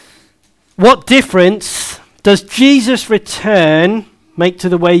What difference does Jesus' return make to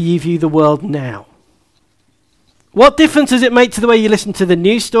the way you view the world now? What difference does it make to the way you listen to the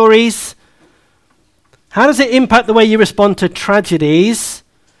news stories? How does it impact the way you respond to tragedies?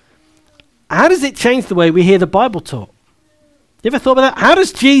 How does it change the way we hear the Bible taught? You ever thought about that? How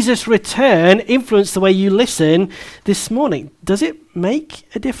does Jesus' return influence the way you listen this morning? Does it make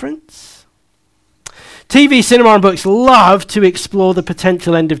a difference? TV, cinema, and books love to explore the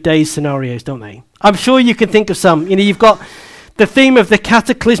potential end of days scenarios, don't they? I'm sure you can think of some. You've got the theme of the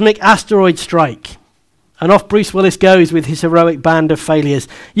cataclysmic asteroid strike, and off Bruce Willis goes with his heroic band of failures.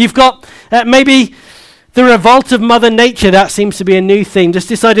 You've got maybe the revolt of Mother Nature. That seems to be a new theme. Just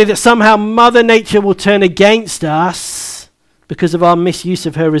this idea that somehow Mother Nature will turn against us because of our misuse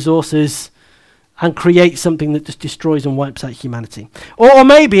of her resources and create something that just destroys and wipes out humanity. Or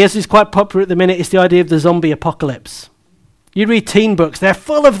maybe, as is quite popular at the minute, it's the idea of the zombie apocalypse. You read teen books, they're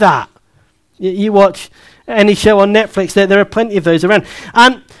full of that. You watch any show on Netflix, there are plenty of those around.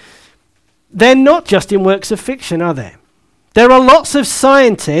 And they're not just in works of fiction, are they? There are lots of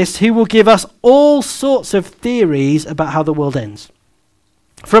scientists who will give us all sorts of theories about how the world ends.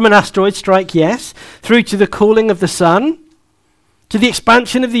 From an asteroid strike, yes, through to the cooling of the sun, to the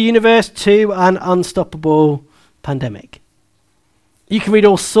expansion of the universe, to an unstoppable pandemic. You can read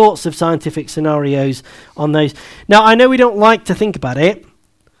all sorts of scientific scenarios on those. Now, I know we don't like to think about it,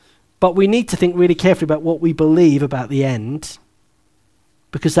 but we need to think really carefully about what we believe about the end,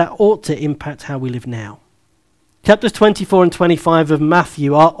 because that ought to impact how we live now. Chapters 24 and 25 of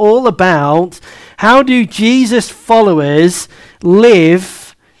Matthew are all about how do Jesus' followers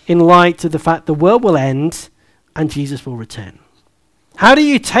live in light of the fact the world will end and Jesus will return. How do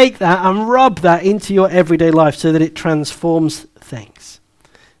you take that and rub that into your everyday life so that it transforms things?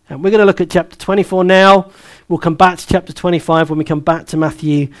 And we're going to look at chapter 24 now. We'll come back to chapter 25 when we come back to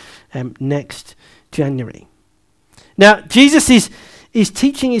Matthew next January. Now, Jesus is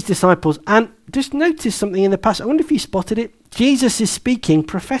teaching his disciples, and just notice something in the passage. I wonder if you spotted it. Jesus is speaking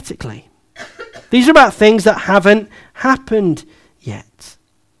prophetically. These are about things that haven't happened yet.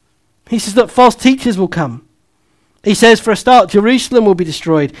 He says that false teachers will come. He says, for a start, Jerusalem will be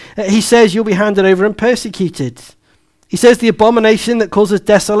destroyed. He says you'll be handed over and persecuted. He says the abomination that causes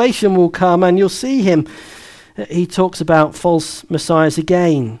desolation will come and you'll see him. He talks about false messiahs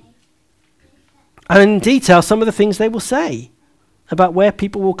again. And in detail, some of the things they will say about where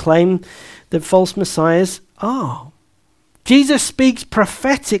people will claim that false messiahs are. Jesus speaks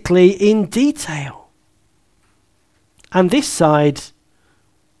prophetically in detail. And this side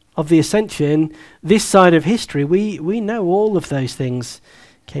of the ascension, this side of history, we know all of those things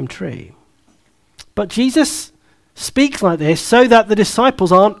came true. But Jesus speaks like this so that the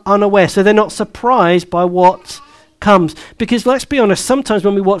disciples aren't unaware, so they're not surprised by what comes. Because let's be honest, sometimes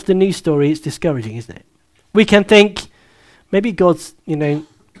when we watch the news story, it's discouraging, isn't it? We can think, maybe God's,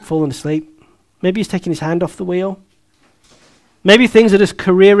 fallen asleep. Maybe he's taking his hand off the wheel. Maybe things are just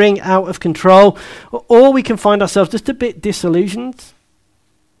careering out of control. Or we can find ourselves just a bit disillusioned.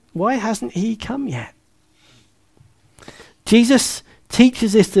 Why hasn't he come yet? Jesus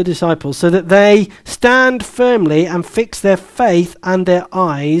teaches this to the disciples so that they stand firmly and fix their faith and their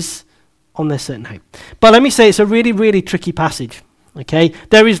eyes on their certain hope. But let me say, it's a really, really tricky passage. Okay,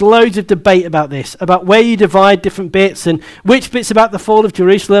 there is loads of debate about this, about where you divide different bits and which bits about the fall of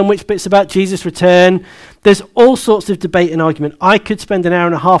Jerusalem, which bits about Jesus' return. There's all sorts of debate and argument. I could spend an hour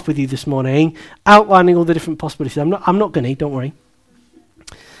and a half with you this morning outlining all the different possibilities. I'm not going to, don't worry.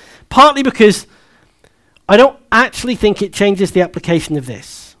 Partly because I don't actually think it changes the application of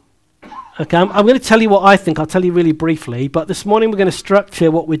this. Okay, I'm going to tell you what I think. I'll tell you really briefly, but this morning we're going to structure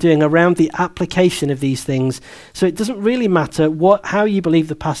what we're doing around the application of these things, so it doesn't really matter how you believe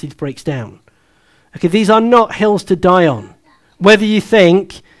the passage breaks down. Okay, these are not hills to die on. Whether you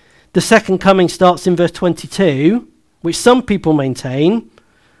think the second coming starts in verse 22, which some people maintain,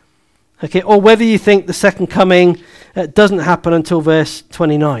 okay, or whether you think the second coming doesn't happen until verse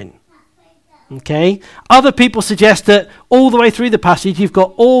 29. Okay, other people suggest that all the way through the passage you've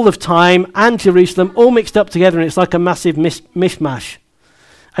got all of time and Jerusalem all mixed up together and it's like a massive mishmash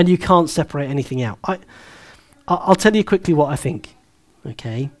and you can't separate anything out. I'll tell you quickly what I think.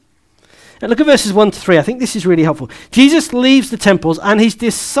 Okay, and look at verses 1 to 3. I think this is really helpful. Jesus leaves the temples and his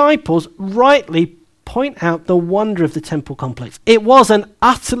disciples rightly point out the wonder of the temple complex. It was an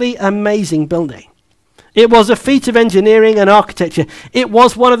utterly amazing building. It was a feat of engineering and architecture. It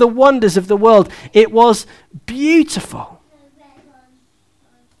was one of the wonders of the world. It was beautiful.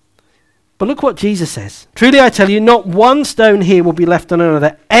 But look what Jesus says. Truly I tell you, not one stone here will be left on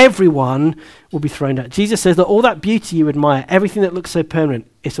another. Everyone will be thrown out. Jesus says that all that beauty you admire, everything that looks so permanent,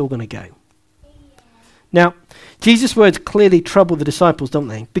 it's all going to go. Now, Jesus' words clearly trouble the disciples, don't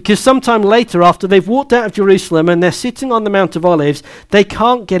they? Because sometime later, after they've walked out of Jerusalem and they're sitting on the Mount of Olives, they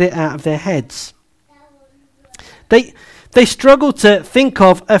can't get it out of their heads. They struggle to think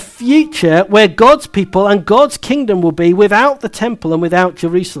of a future where God's people and God's kingdom will be without the temple and without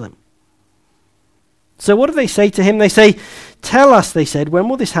Jerusalem. So what do they say to him? They say, "Tell us," they said, "when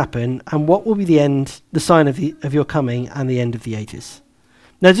will this happen, and what will be the end, the sign of your coming and the end of the ages?"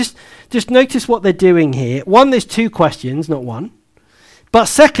 Now just notice what they're doing here. One, there's two questions, not one. But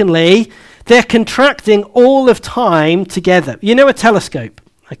secondly, they're contracting all of time together. You know a telescope,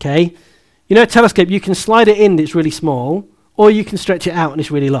 okay? You know a telescope, you can slide it in, it's really small, or you can stretch it out and it's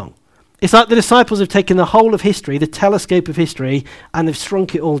really long. It's like the disciples have taken the whole of history, the telescope of history, and they've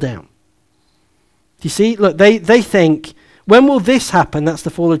shrunk it all down. Do you see? Look, they think, when will this happen? That's the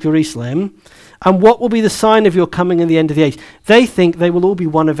fall of Jerusalem. And what will be the sign of your coming and the end of the age? They think they will all be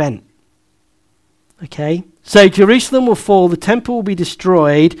one event. Okay? So Jerusalem will fall, the temple will be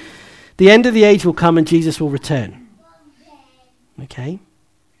destroyed, the end of the age will come, and Jesus will return. Okay?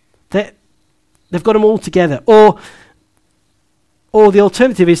 They've got them all together. Or the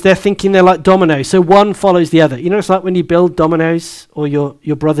alternative is they're thinking they're like dominoes, so one follows the other. You know, it's like when you build dominoes, or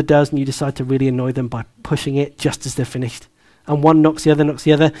your brother does, and you decide to really annoy them by pushing it just as they're finished. And one knocks the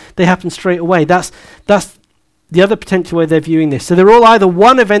other. They happen straight away. That's the other potential way they're viewing this. So they're all either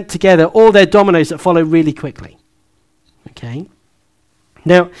one event together, or they're dominoes that follow really quickly. Okay?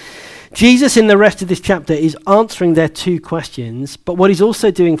 Now, Jesus in the rest of this chapter is answering their two questions, but what he's also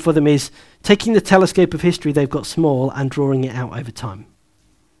doing for them is taking the telescope of history they've got small and drawing it out over time.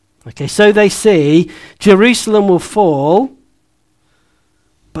 Okay, so they see Jerusalem will fall,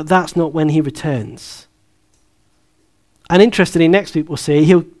 but that's not when he returns. And interestingly, next week we'll see,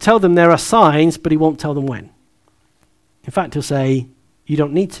 he'll tell them there are signs, but he won't tell them when. In fact, he'll say, you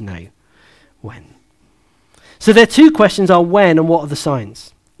don't need to know when. So their two questions are when and what are the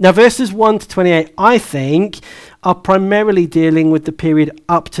signs. Now, verses 1 to 28, I think, are primarily dealing with the period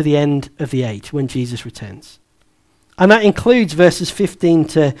up to the end of the age, when Jesus returns. And that includes verses 15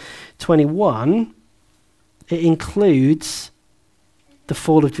 to 21. It includes the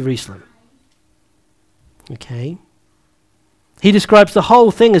fall of Jerusalem. Okay? He describes the whole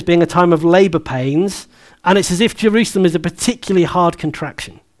thing as being a time of labor pains, and it's as if Jerusalem is a particularly hard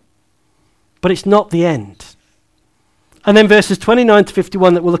contraction. But it's not the end. And then verses 29 to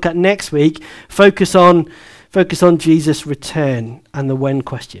 51 that we'll look at next week focus on Jesus' return and the when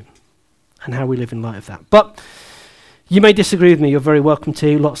question and how we live in light of that. But you may disagree with me. You're very welcome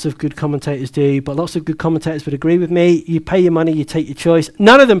to. Lots of good commentators do, but lots of good commentators would agree with me. You pay your money, you take your choice.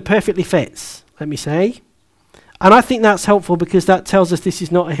 None of them perfectly fits, let me say. And I think that's helpful because that tells us this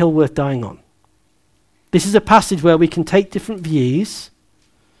is not a hill worth dying on. This is a passage where we can take different views,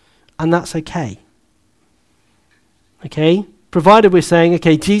 and that's okay. Okay? Provided we're saying,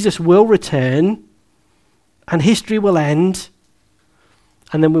 okay, Jesus will return, and history will end,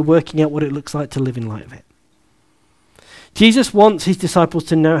 and then we're working out what it looks like to live in light of it. Jesus wants his disciples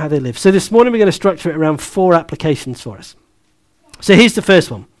to know how they live. So this morning we're going to structure it around 4 applications for us. So here's the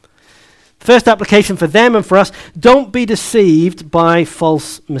first one. First application for them and for us, don't be deceived by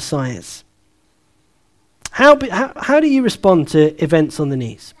false messiahs. How do you respond to events on the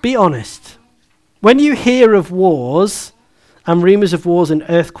news? Be honest. When you hear of wars and rumors of wars and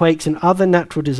earthquakes and other natural disasters,